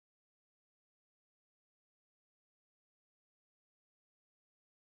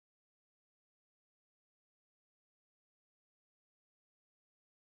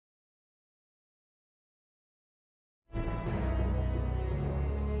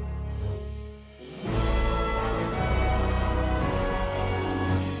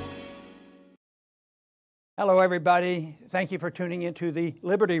Hello, everybody. Thank you for tuning into the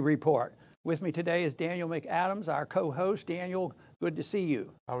Liberty Report. With me today is Daniel McAdams, our co-host. Daniel, good to see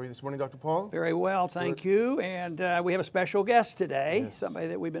you. How are you this morning, Dr. Paul? Very well, thank you. And we have a special guest today, Yes. somebody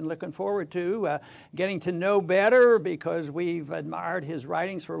that we've been looking forward to getting to know better because we've admired his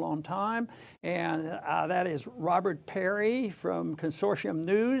writings for a long time. And that is Robert Parry from Consortium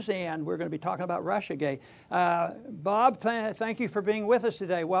News, and we're going to be talking about Russiagate. Bob, thank you for being with us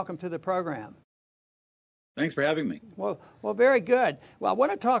today. Welcome to the program. Thanks for having me. Well, very good. Well, I want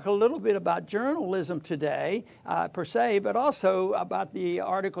to talk a little bit about journalism today, per se, but also about the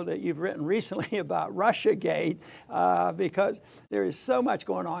article that you've written recently about Russiagate, because there is so much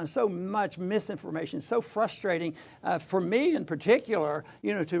going on, so much misinformation, so frustrating for me in particular,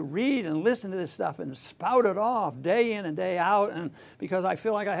 to read and listen to this stuff and spout it off day in and day out. And because I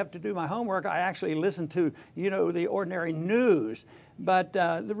feel like I have to do my homework, I actually listen to, the ordinary news. But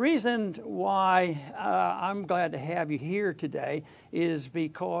the reason why I'm glad to have you here today is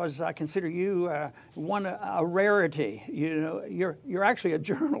because I consider you a rarity. You're actually a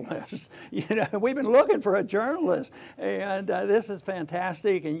journalist. We've been looking for a journalist, and this is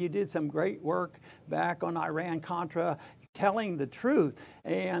fantastic. And you did some great work back on Iran-Contra, telling the truth.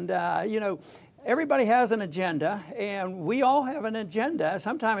 And everybody has an agenda, and we all have an agenda.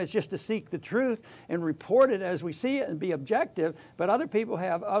 Sometimes it's just to seek the truth and report it as we see it and be objective, but other people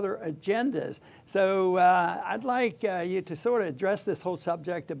have other agendas. So I'd like you to sort of address this whole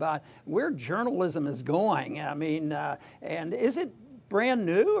subject about where journalism is going. I mean, and is it brand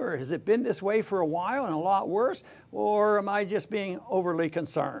new, or has it been this way for a while and a lot worse, or am I just being overly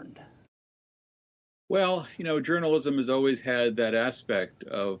concerned? Well, journalism has always had that aspect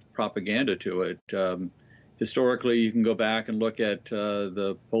of propaganda to it. Historically, you can go back and look at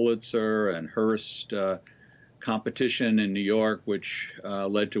the Pulitzer and Hearst competition in New York, which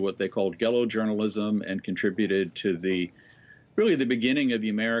led to what they called Gello journalism and contributed to really the beginning of the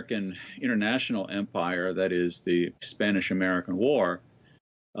American international empire, that is the Spanish-American War.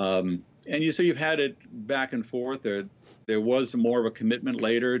 So you've had it back and forth. There was more of a commitment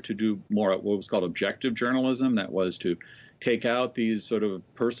later to do more of what was called objective journalism. That was to take out these sort of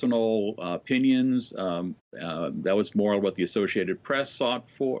personal opinions. That was more what the Associated Press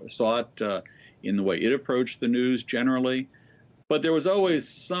sought in the way it approached the news generally. But there was always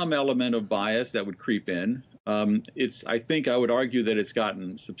some element of bias that would creep in. I think I would argue that it's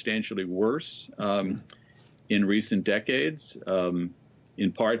gotten substantially worse in recent decades.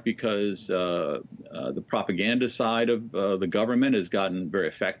 In part because the propaganda side of the government has gotten very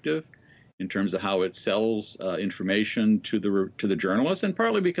effective in terms of how it sells information to the journalists, and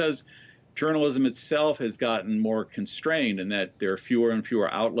partly because journalism itself has gotten more constrained in that there are fewer and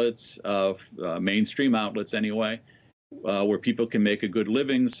fewer outlets, mainstream outlets anyway, where people can make a good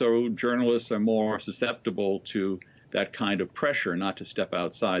living. So journalists are more susceptible to that kind of pressure, not to step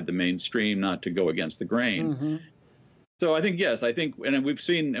outside the mainstream, not to go against the grain. Mm-hmm. So I think, yes, and we've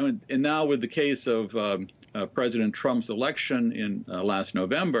seen, and now with the case of President Trump's election in last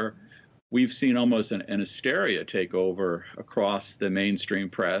November, we've seen almost an hysteria take over across the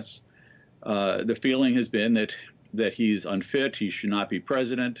mainstream press. The feeling has been that he's unfit, he should not be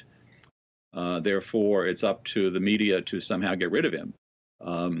president. Therefore, it's up to the media to somehow get rid of him.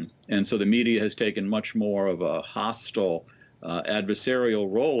 And so the media has taken much more of a hostile,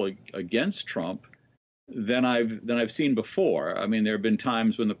 adversarial role against Trump than I've seen before. I mean, there have been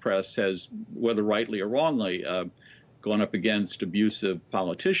times when the press has, whether rightly or wrongly, gone up against abusive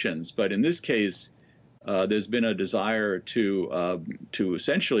politicians. But in this case, there's been a desire to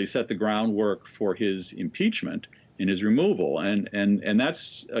essentially set the groundwork for his impeachment and his removal. And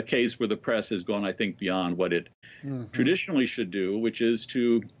that's a case where the press has gone, I think, beyond what it traditionally should do, which is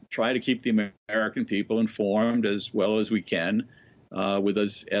to try to keep the American people informed as well as we can, with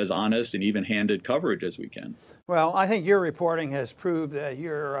as honest and even-handed coverage as we can. Well, I think your reporting has proved that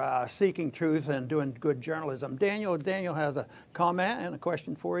you're seeking truth and doing good journalism. Daniel has a comment and a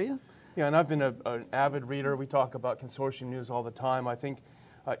question for you. Yeah, and I've been an avid reader. We talk about Consortium News all the time. I think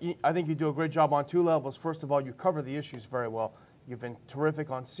you do a great job on two levels. First of all, you cover the issues very well. You've been terrific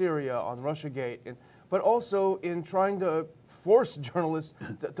on Syria, on Russiagate, but also in trying to force journalists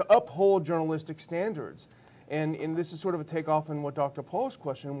to uphold journalistic standards. And this is sort of a takeoff on what Dr. Paul's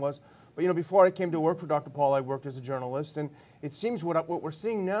question was. But before I came to work for Dr. Paul, I worked as a journalist, and it seems what we're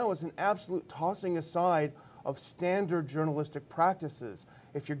seeing now is an absolute tossing aside of standard journalistic practices.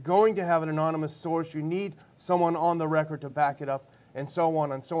 If you're going to have an anonymous source, you need someone on the record to back it up, and so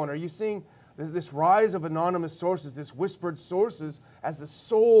on and so on. Are you seeing this rise of anonymous sources, this whispered sources, as the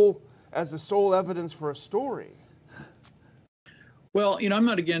sole evidence for a story? Well, I'm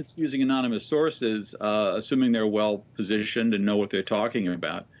not against using anonymous sources, assuming they're well positioned and know what they're talking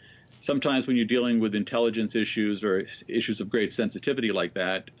about. Sometimes when you're dealing with intelligence issues or issues of great sensitivity like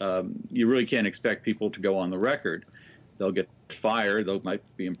that, you really can't expect people to go on the record. They'll get fired. They might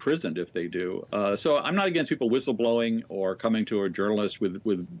be imprisoned if they do. So I'm not against people whistleblowing or coming to a journalist with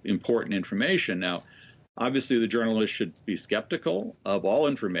important information. Now, obviously, the journalist should be skeptical of all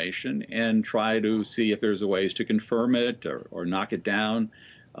information and try to see if there's ways to confirm it or knock it down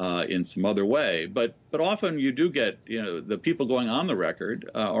in some other way. But often you do get, the people going on the record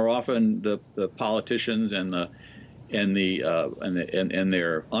are often the politicians and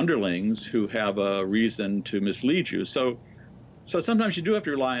their underlings who have a reason to mislead you. So sometimes you do have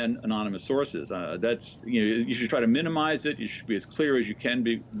to rely on anonymous sources. That's you should try to minimize it. You should be as clear as you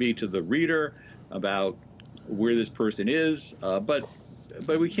can be to the reader about where this person is. But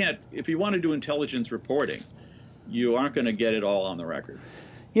we can't. If you want to do intelligence reporting, you aren't going to get it all on the record.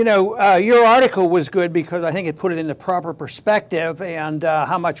 Your article was good because I think it put it into proper perspective and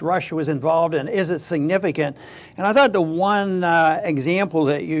how much Russia was involved and is it significant. And I thought the one example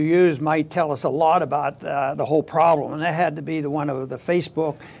that you used might tell us a lot about the whole problem, and that had to be the one of the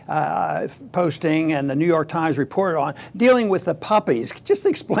Facebook posting and the New York Times reported on, dealing with the puppies. Just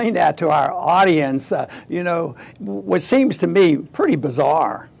explain that to our audience, what seems to me pretty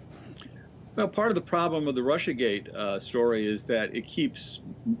bizarre. Well, part of the problem with the Russiagate story is that it keeps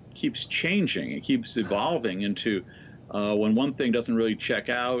changing. It keeps evolving into when one thing doesn't really check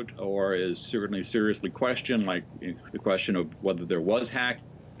out or is certainly seriously questioned, like the question of whether there was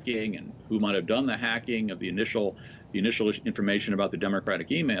hacking and who might have done the hacking of the initial information about the Democratic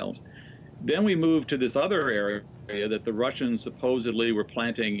emails. Then we move to this other area that the Russians supposedly were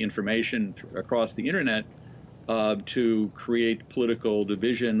planting information across the internet to create political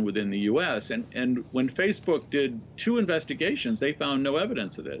division within the U.S. And when Facebook did 2 investigations, they found no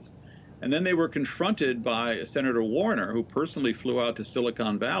evidence of this. And then they were confronted by Senator Warner, who personally flew out to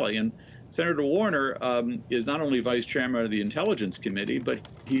Silicon Valley. And Senator Warner is not only vice chairman of the Intelligence Committee, but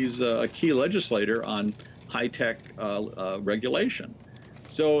he's a key legislator on high-tech regulation.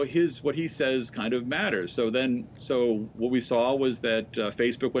 So what he says kind of matters. So what we saw was that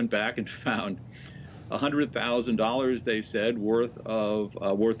Facebook went back and found $100,000, they said, worth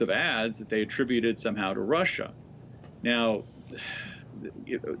of ads that they attributed somehow to Russia. Now,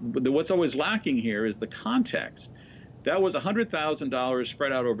 what's always lacking here is the context. That was $100,000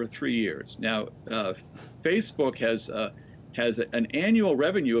 spread out over 3 years. Now, Facebook has an annual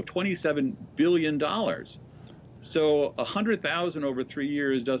revenue of $27 billion. So 100,000 over 3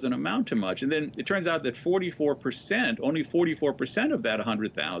 years doesn't amount to much. And then it turns out that only 44% of that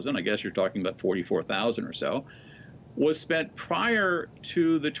 100,000, I guess you're talking about 44,000 or so, was spent prior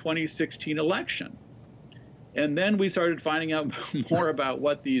to the 2016 election. And then we started finding out more about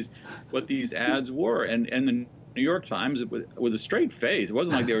what these ads were. And the New York Times, with a straight face, it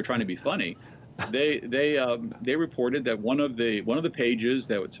wasn't like they were trying to be funny. They reported that one of the pages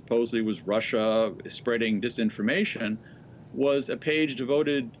that supposedly was Russia spreading disinformation was a page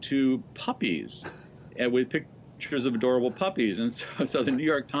devoted to puppies, and with pictures of adorable puppies. And so the New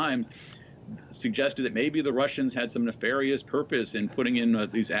York Times suggested that maybe the Russians had some nefarious purpose in putting in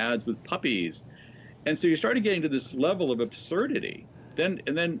these ads with puppies. And so you started getting to this level of absurdity. Then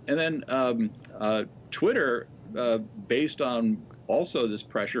Twitter, based on also this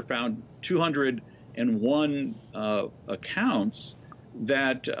pressure, found 201 accounts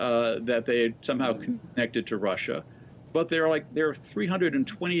that they had somehow connected to Russia, but there are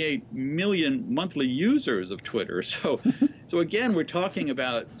 328 million monthly users of Twitter. So again, we're talking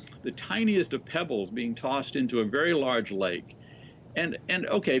about the tiniest of pebbles being tossed into a very large lake. And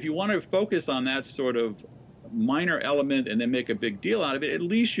okay, if you want to focus on that sort of minor element and then make a big deal out of it, at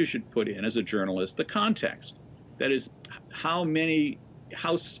least you should put in, as a journalist, the context. That is, how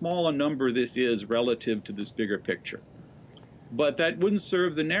small a number this is relative to this bigger picture. But that wouldn't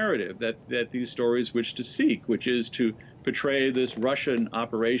serve the narrative that these stories wish to seek, which is to portray this Russian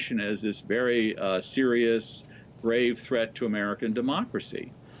operation as this very serious, grave threat to American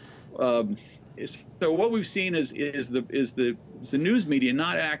democracy. So what we've seen is the news media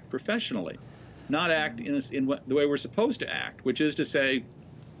not act professionally, not act in the way we're supposed to act, which is to say,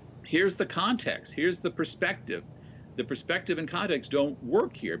 here's the context, here's the perspective. The perspective and context don't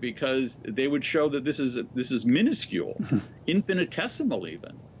work here because they would show that this is minuscule, infinitesimal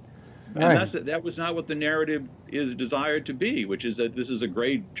even. And that was not what the narrative is desired to be, which is that this is a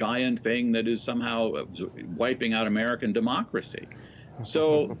great giant thing that is somehow wiping out American democracy.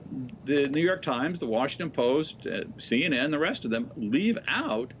 So the New York Times, the Washington Post, CNN, the rest of them leave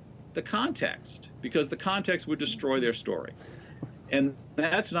out the context because the context would destroy their story. And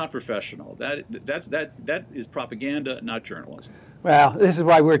that's not professional. That is propaganda, not journalism. Well, this is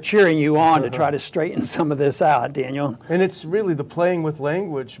why we're cheering you on to try to straighten some of this out, Daniel. And it's really the playing with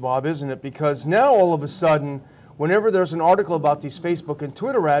language, Bob, isn't it? Because now all of a sudden, whenever there's an article about these Facebook and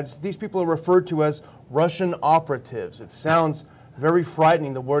Twitter ads, these people are referred to as Russian operatives. It sounds very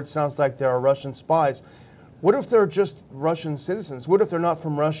frightening. The word sounds like there are Russian spies. What if they're just Russian citizens? What if they're not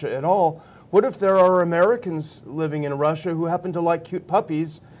from Russia at all? What if there are Americans living in Russia who happen to like cute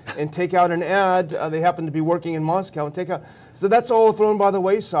puppies and take out an ad? They happen to be working in Moscow and take out. So that's all thrown by the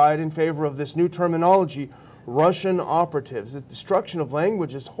wayside in favor of this new terminology, Russian operatives. The destruction of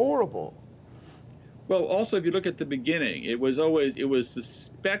language is horrible. Well, also, if you look at the beginning, it was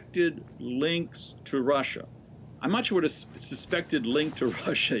suspected links to Russia. I'm not sure what a suspected link to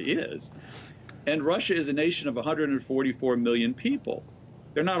Russia is. And Russia is a nation of 144 million people.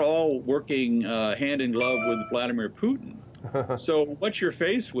 They're not all working hand in glove with Vladimir Putin. So what you're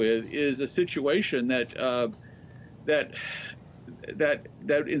faced with is a situation that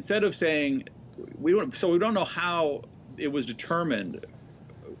instead of saying we don't know how it was determined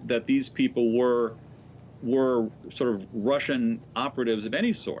that these people were sort of Russian operatives of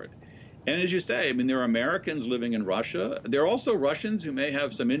any sort. And as you say, I mean, there are Americans living in Russia. There are also Russians who may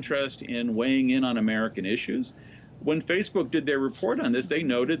have some interest in weighing in on American issues. When Facebook did their report on this, they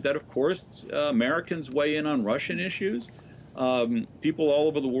noted that, of course, Americans weigh in on Russian issues. People all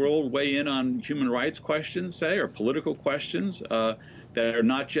over the world weigh in on human rights questions, say, or political questions that are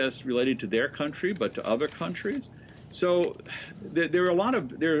not just related to their country, but to other countries. So there are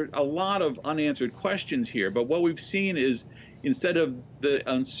a lot of unanswered questions here. But what we've seen is, instead of the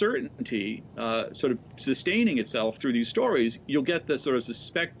uncertainty sort of sustaining itself through these stories, you'll get the sort of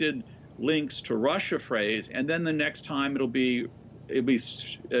suspected links to Russia phrase, and then the next time it'll be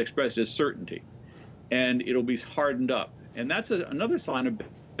expressed as certainty, and it'll be hardened up. And that's another sign of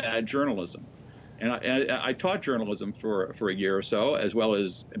bad journalism. And I taught journalism for a year or so, as well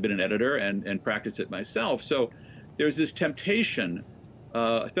as been an editor and practiced it myself. So there's this temptation,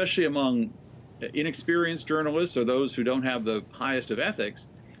 especially among inexperienced journalists or those who don't have the highest of ethics,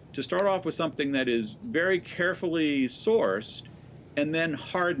 to start off with something that is very carefully sourced and then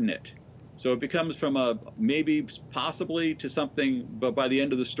harden it. So it becomes from a maybe, possibly, to something, but by the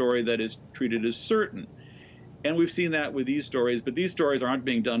end of the story that is treated as certain. And we've seen that with these stories, but these stories aren't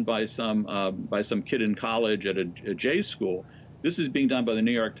being done by some kid in college at a J school. This is being done by the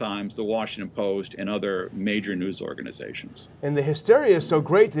New York Times, the Washington Post, and other major news organizations. And the hysteria is so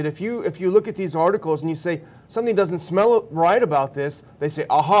great that if you look at these articles and you say, something doesn't smell right about this, they say,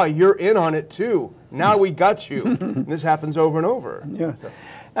 aha, you're in on it too. Now we got you. And this happens over and over. Yeah. So.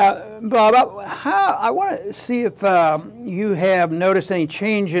 Bob, I want to see if you have noticed any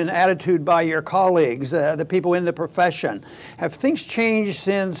change in attitude by your colleagues, the people in the profession. Have things changed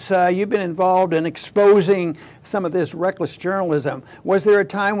since you've been involved in exposing some of this reckless journalism? Was there a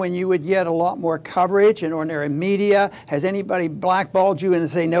time when you would get a lot more coverage in ordinary media? Has anybody blackballed you and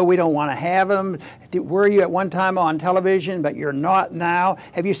say, no, we don't want to have them? Were you at one time on television, but you're not now?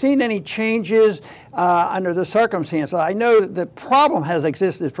 Have you seen any changes under the circumstances? I know that the problem has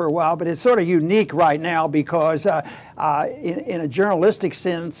existed for a while, but it's sort of unique right now because in a journalistic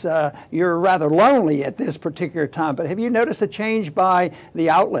sense, you're rather lonely at this particular time. But have you noticed a change by the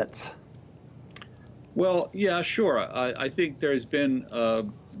outlets? Well, yeah, sure. I think there's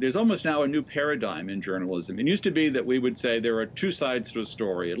almost now a new paradigm in journalism. It used to be that we would say there are two sides to a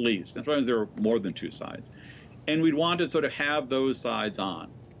story, at least. Sometimes there are more than two sides. And we'd want to sort of have those sides on.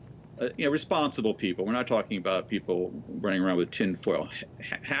 Responsible people. We're not talking about people running around with tinfoil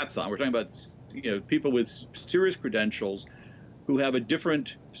hats on. We're talking about people with serious credentials who have a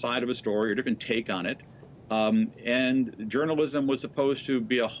different side of a story or different take on it. And journalism was supposed to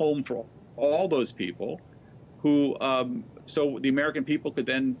be a home for all those people who, so the American people could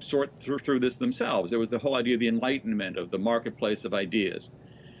then sort through this themselves. There was the whole idea of the Enlightenment, of the marketplace of ideas.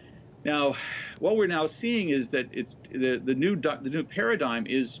 Now, what we're now seeing is that it's the new paradigm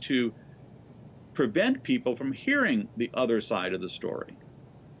is to prevent people from hearing the other side of the story,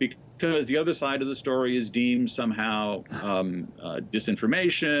 because the other side of the story is deemed somehow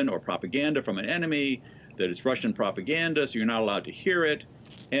disinformation or propaganda from an enemy, that it's Russian propaganda, so you're not allowed to hear it.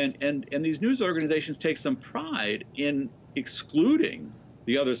 And these news organizations take some pride in excluding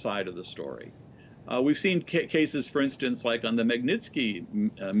the other side of the story. We've seen cases, for instance, like on the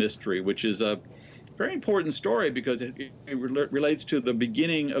Magnitsky mystery, which is a very important story because it relates to the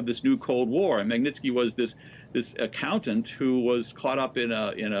beginning of this new Cold War. And Magnitsky was this accountant who was caught up in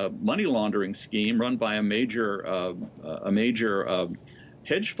a money laundering scheme run by a major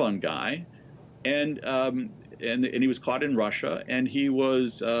hedge fund guy, and and he was caught in Russia, and he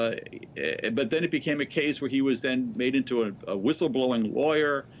was, but then it became a case where he was then made into a whistleblowing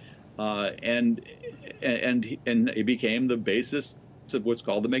lawyer, and it became the basis of what's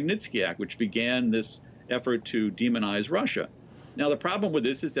called the Magnitsky Act, which began this effort to demonize Russia. Now, the problem with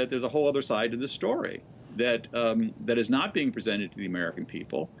this is that there's a whole other side to the story that is not being presented to the American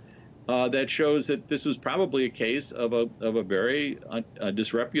people, that shows that this was probably a case of a very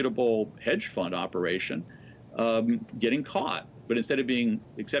disreputable hedge fund operation getting caught. But instead of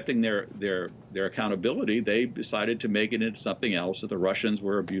accepting their accountability, they decided to make it into something else, that the Russians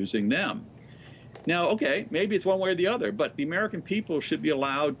were abusing them. Now, okay, maybe it's one way or the other, but the American people should be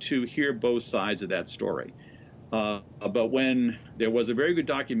allowed to hear both sides of that story. But when there was a very good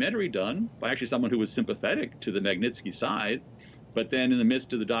documentary done by actually someone who was sympathetic to the Magnitsky side, but then in the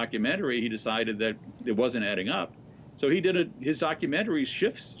midst of the documentary, he decided that it wasn't adding up. So he did his documentary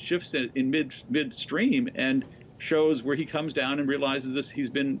shifts in midstream and shows where he comes down and realizes this he's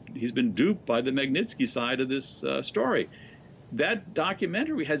been duped by the Magnitsky side of this story. That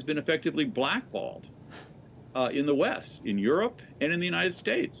documentary has been effectively blackballed in the West, in Europe, and in the United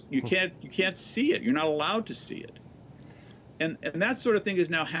States. You can't see it. You're not allowed to see it. And that sort of thing is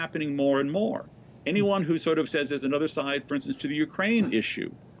now happening more and more. Anyone who sort of says there's another side, for instance, to the Ukraine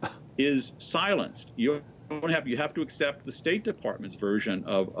issue, is silenced. You have to accept the State Department's version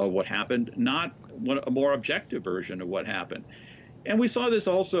of what happened, not a more objective version of what happened. And we saw this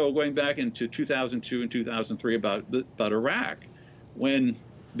also going back into 2002 and 2003 about Iraq, when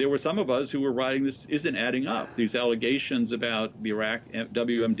there were some of us who were writing this isn't adding up. These allegations about the Iraq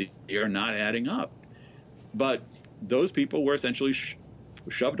WMD are not adding up. But those people were essentially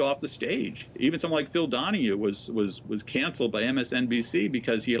shoved off the stage. Even someone like Phil Donahue was canceled by MSNBC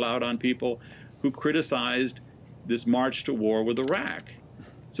because he allowed on people who criticized this march to war with Iraq.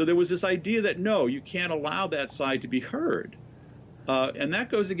 So there was this idea that, no, you can't allow that side to be heard. And that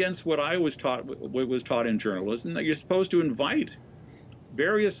goes against what was taught in journalism, that you're supposed to invite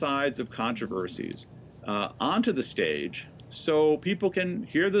various sides of controversies onto the stage so people can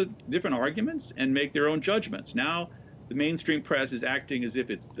hear the different arguments and make their own judgments. Now, the mainstream press is acting as if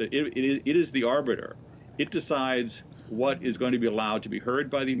it is the arbiter. It decides what is going to be allowed to be heard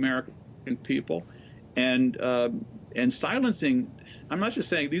by the American people, and silencing. I'm not just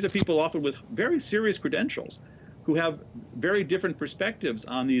saying, these are people often with very serious credentials who have very different perspectives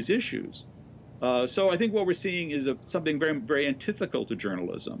on these issues. So I think what we're seeing is something very, very antithetical to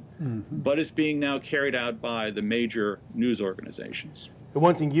journalism, but it's being now carried out by the major news organizations. The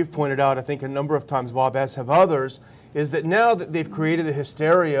one thing you've pointed out, I think a number of times, Bob, as have others, is that now that they've created the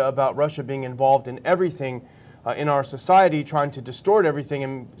hysteria about Russia being involved in everything in our society, trying to distort everything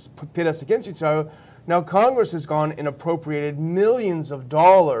and pit us against each other, now Congress has gone and appropriated millions of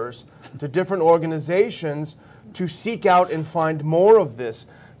dollars to different organizations to seek out and find more of this.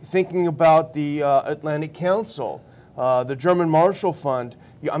 Thinking about the Atlantic Council, the German Marshall Fund.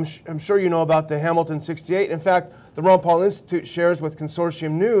 I'm sure you know about the Hamilton 68. In fact, the Ron Paul Institute shares with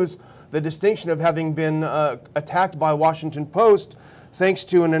Consortium News the distinction of having been attacked by Washington Post thanks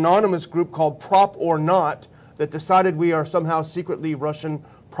to an anonymous group called Prop or Not that decided we are somehow secretly Russian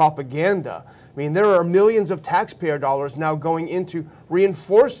propaganda. I mean, there are millions of taxpayer dollars now going into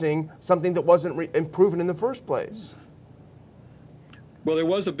reinforcing something that wasn't proven in the first place. Well, there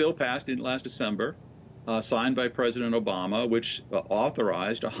was a bill passed in last December, signed by President Obama, which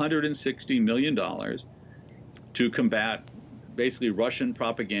authorized $160 million to combat basically Russian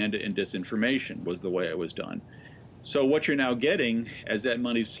propaganda and disinformation, was the way it was done. So what you're now getting, as that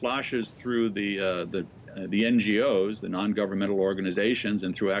money sloshes through the NGOs, the non-governmental organizations,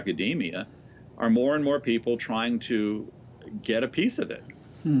 and through academia, are more and more people trying to get a piece of it.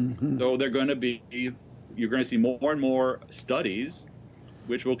 So you're going to see more and more studies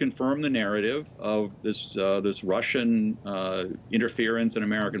which will confirm the narrative of this Russian interference in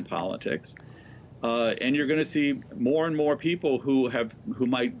American politics, and you're going to see more and more people who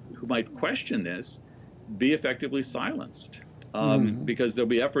might question this be effectively silenced, because there'll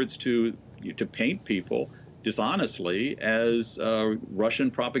be efforts to paint people dishonestly as Russian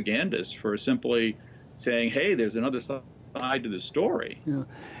propagandists for simply saying, "Hey, there's another side to the story." Yeah.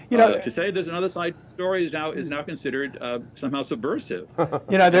 You know, to say there's another side to the story is now considered somehow subversive.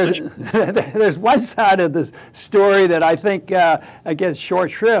 You know, there's one side of this story that I think gets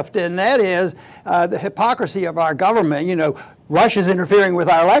short shrift, and that is the hypocrisy of our government. You know, Russia's interfering with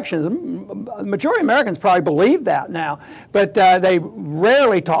our elections. The majority of Americans probably believe that now, but they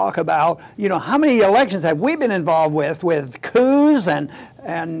rarely talk about, you know, how many elections have we been involved with coups and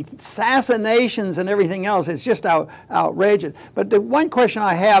and assassinations and everything else. It's just outrageous. But the one question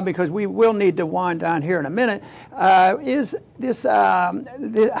I have, because we will need to wind down here in a minute, is this: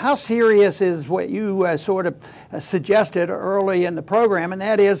 how serious is what you sort of suggested early in the program, and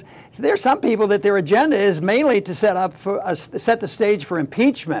that is, there's some people that their agenda is mainly to set the stage for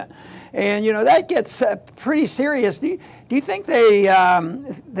impeachment. And that gets pretty serious. Do you think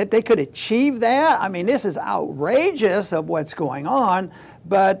that they could achieve that? I mean, this is outrageous of what's going on.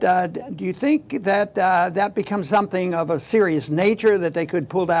 But do you think that that becomes something of a serious nature, that they could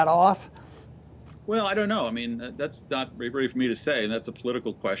pull that off? Well, I don't know. I mean, that's not really for me to say, and that's a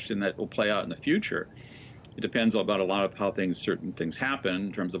political question that will play out in the future. It depends about a lot of how certain things happen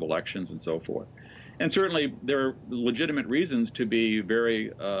in terms of elections and so forth. And certainly there are legitimate reasons to be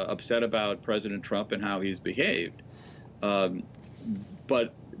very upset about President Trump and how he's behaved.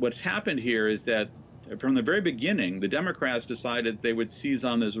 But what's happened here is that from the very beginning, the Democrats decided they would seize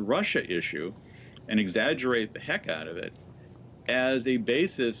on this Russia issue and exaggerate the heck out of it as a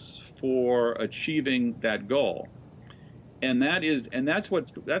basis for achieving that goal. And that's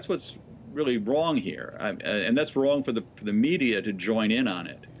what's really wrong here. And that's wrong for the media to join in on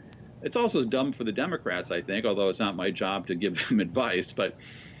it. It's also dumb for the Democrats, I think, although it's not my job to give them advice. But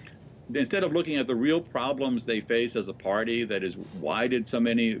instead of looking at the real problems they face as a party, that is, why did so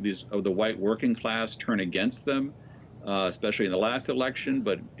many of the white working class turn against them, especially in the last election,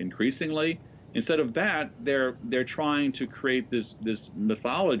 but increasingly, instead of that, they're trying to create this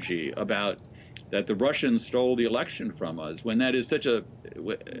mythology about that the Russians stole the election from us, when that is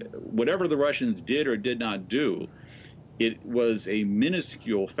whatever the Russians did or did not do, it was a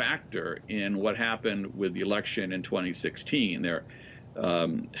minuscule factor in what happened with the election in 2016.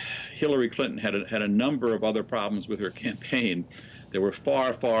 Hillary Clinton had a number of other problems with her campaign that were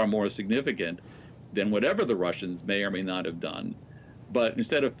far, far more significant than whatever the Russians may or may not have done. But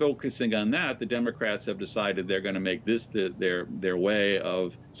instead of focusing on that, the Democrats have decided they're going to make this their way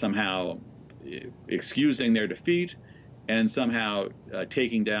of somehow excusing their defeat and somehow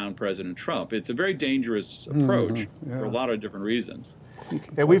taking down President Trump. It's a very dangerous approach for a lot of different reasons.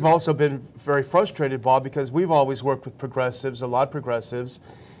 And we've also been very frustrated, Bob, because we've always worked with progressives, a lot of progressives,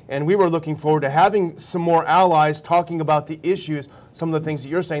 and we were looking forward to having some more allies talking about the issues, some of the things that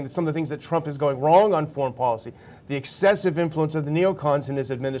you're saying, some of the things that Trump is going wrong on foreign policy, the excessive influence of the neocons in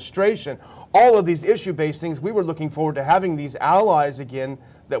his administration, all of these issue-based things. We were looking forward to having these allies again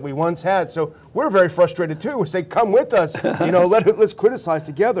that we once had. So we're very frustrated too. We say, come with us, let's criticize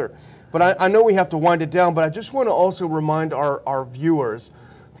together. But I know we have to wind it down, but I just want to also remind our viewers,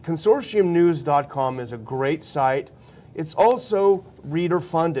 consortiumnews.com is a great site. It's also reader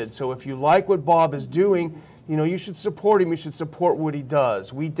funded. So if you like what Bob is doing, you should support him. You should support what he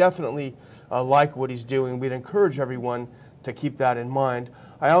does. We definitely like what he's doing. We'd encourage everyone to keep that in mind.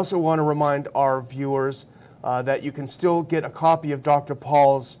 I also want to remind our viewers that you can still get a copy of Dr.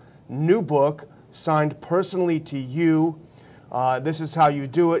 Paul's new book, signed personally to you. This is how you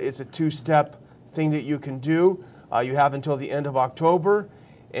do it. It's a two-step thing that you can do. You have until the end of October,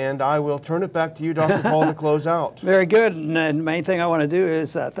 and I will turn it back to you, Dr. Paul, to close out. Very good. And the main thing I want to do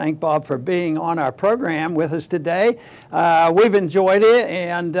is thank Bob for being on our program with us today. We've enjoyed it,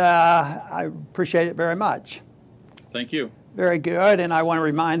 and I appreciate it very much. Thank you. Very good, and I want to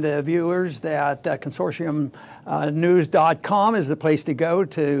remind the viewers that consortiumnews.com is the place to go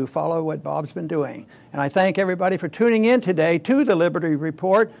to follow what Bob's been doing. And I thank everybody for tuning in today to the Liberty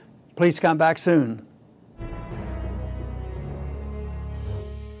Report. Please come back soon.